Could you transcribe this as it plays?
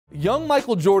Young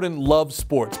Michael Jordan loves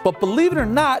sports, but believe it or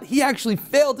not, he actually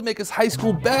failed to make his high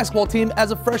school basketball team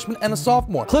as a freshman and a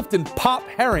sophomore. Clifton Pop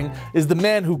Herring is the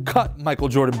man who cut Michael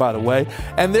Jordan, by the way,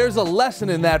 and there's a lesson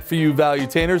in that for you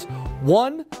Valuetainers.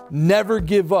 One, never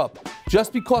give up.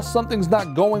 Just because something's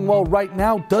not going well right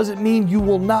now doesn't mean you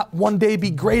will not one day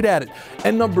be great at it.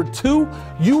 And number two,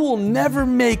 you will never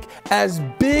make as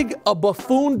big a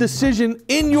buffoon decision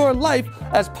in your life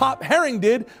as Pop Herring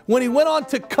did when he went on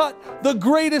to cut the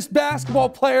greatest basketball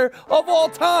player of all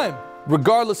time.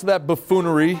 Regardless of that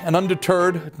buffoonery, and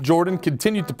undeterred, Jordan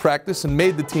continued to practice and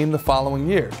made the team the following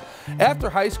year. After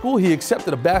high school, he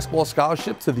accepted a basketball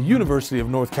scholarship to the University of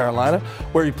North Carolina,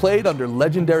 where he played under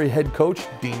legendary head coach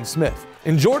Dean Smith.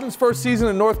 In Jordan's first season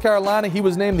in North Carolina, he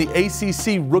was named the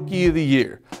ACC Rookie of the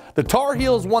Year. The Tar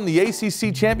Heels won the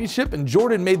ACC championship, and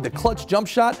Jordan made the clutch jump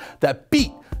shot that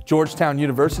beat Georgetown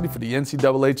University for the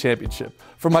NCAA championship.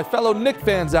 For my fellow Knick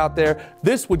fans out there,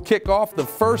 this would kick off the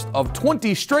first of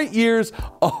 20 straight years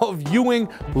of Ewing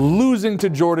losing to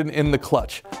Jordan in the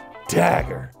clutch.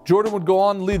 Dagger. Jordan would go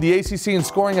on to lead the ACC in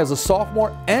scoring as a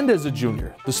sophomore and as a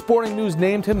junior. The Sporting News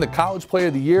named him the College Player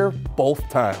of the Year both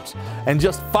times. And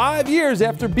just 5 years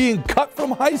after being cut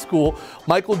from high school,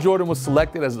 Michael Jordan was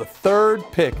selected as the third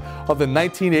pick of the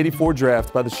 1984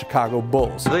 draft by the Chicago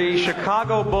Bulls. The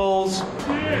Chicago Bulls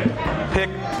pick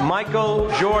Michael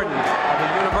Jordan of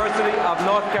the University of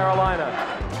North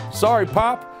Carolina. Sorry,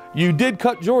 Pop. You did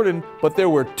cut Jordan, but there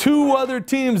were two other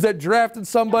teams that drafted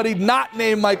somebody not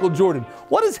named Michael Jordan.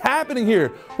 What is happening here?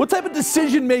 What type of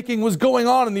decision-making was going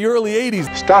on in the early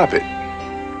 80s? Stop it.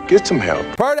 Get some help.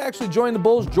 Prior to actually joining the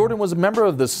Bulls, Jordan was a member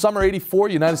of the Summer '84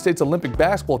 United States Olympic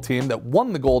basketball team that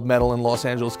won the gold medal in Los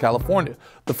Angeles, California,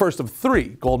 the first of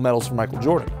 3 gold medals for Michael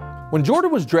Jordan. When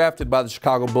Jordan was drafted by the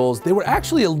Chicago Bulls, they were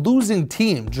actually a losing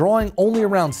team, drawing only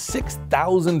around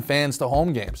 6,000 fans to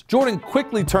home games. Jordan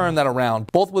quickly turned that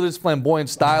around, both with his flamboyant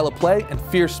style of play and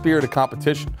fierce spirit of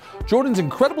competition. Jordan's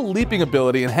incredible leaping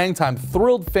ability and hang time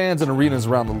thrilled fans in arenas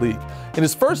around the league. In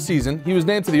his first season, he was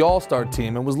named to the All-Star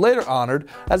team and was later honored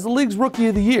as the league's Rookie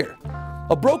of the Year.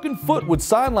 A broken foot would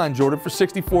sideline Jordan for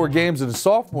 64 games in his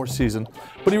sophomore season,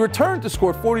 but he returned to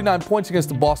score 49 points against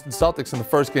the Boston Celtics in the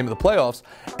first game of the playoffs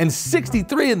and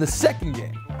 63 in the second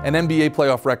game, an NBA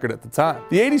playoff record at the time.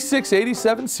 The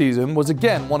 86-87 season was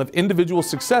again one of individual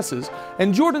successes,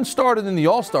 and Jordan started in the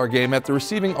All-Star game after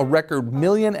receiving a record 1.5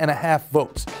 million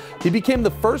votes. He became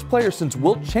the first player since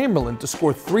Wilt Chamberlain to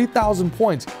score 3,000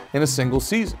 points in a single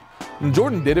season. And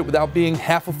Jordan did it without being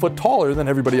half a foot taller than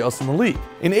everybody else in the league.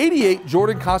 In '88,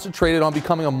 Jordan concentrated on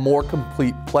becoming a more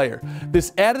complete player.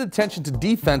 This added attention to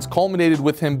defense culminated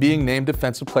with him being named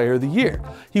Defensive Player of the Year.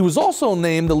 He was also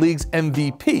named the league's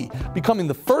MVP, becoming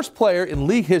the first player in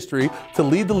league history to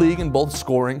lead the league in both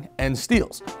scoring and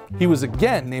steals. He was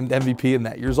again named MVP in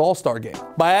that year's All-Star game.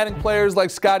 By adding players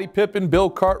like Scottie Pippen, Bill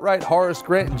Cartwright, Horace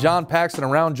Grant, and John Paxson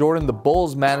around Jordan, the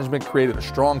Bulls management created a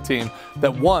strong team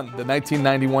that won the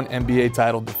 1991 NBA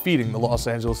title, defeating the Los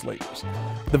Angeles Lakers.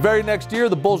 The very next year,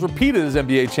 the Bulls repeated as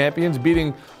NBA champions,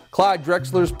 beating Clyde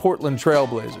Drexler's Portland Trail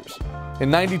Blazers. In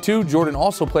 '92, Jordan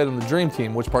also played on the Dream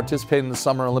Team, which participated in the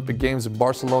Summer Olympic Games in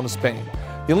Barcelona, Spain.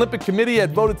 The Olympic Committee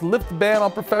had voted to lift the ban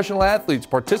on professional athletes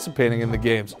participating in the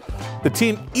Games. The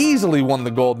team easily won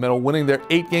the gold medal, winning their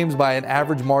 8 games by an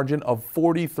average margin of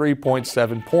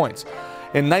 43.7 points.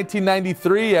 In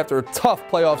 1993, after a tough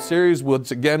playoff series,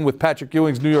 once again with Patrick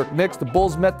Ewing's New York Knicks, the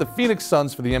Bulls met the Phoenix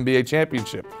Suns for the NBA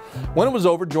championship. When it was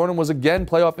over, Jordan was again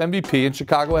playoff MVP, and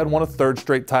Chicago had won a 3rd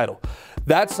straight title.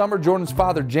 That summer, Jordan's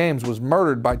father, James, was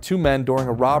murdered by 2 men during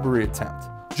a robbery attempt.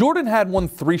 Jordan had won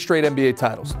 3 straight NBA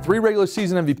titles, 3 regular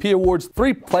season MVP awards,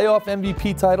 3 playoff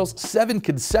MVP titles, 7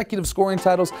 consecutive scoring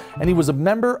titles, and he was a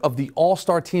member of the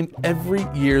All-Star team every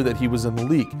year that he was in the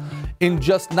league. In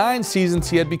just 9 seasons,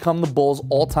 he had become the Bulls'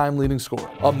 all-time leading scorer.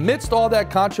 Amidst all that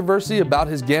controversy about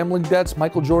his gambling debts,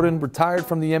 Michael Jordan retired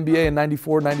from the NBA in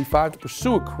 '94-95 to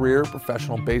pursue a career in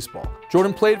professional baseball.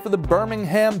 Jordan played for the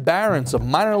Birmingham Barons, a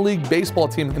minor league baseball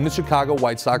team in the Chicago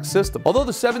White Sox system. Although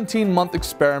the 17-month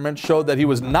experiment showed that he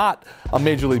was not a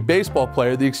Major League Baseball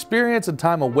player, the experience and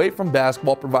time away from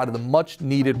basketball provided a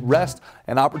much-needed rest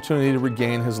and opportunity to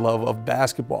regain his love of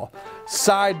basketball.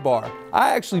 Sidebar: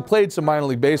 I actually played some minor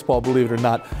league baseball, believe it or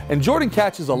not, and Jordan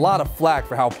catches a lot of flack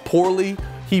for how poorly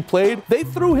he played. They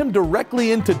threw him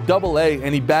directly into Double-A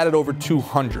and he batted over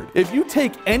 200. If you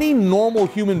take any normal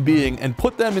human being and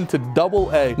put them into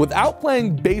Double-A without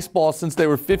playing baseball since they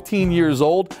were 15 years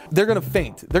old, they're gonna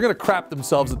faint. They're gonna crap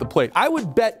themselves at the plate. I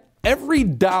would bet every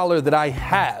dollar that I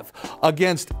have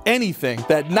against anything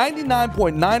that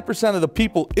 99.9% of the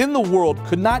people in the world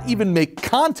could not even make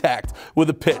contact with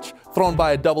a pitch thrown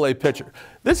by a AA pitcher.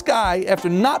 This guy, after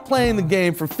not playing the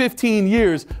game for 15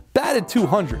 years, batted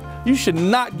 .200. You should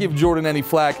not give Jordan any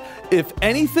flack. If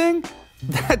anything,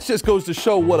 that just goes to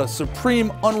show what a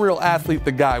supreme, unreal athlete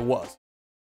the guy was.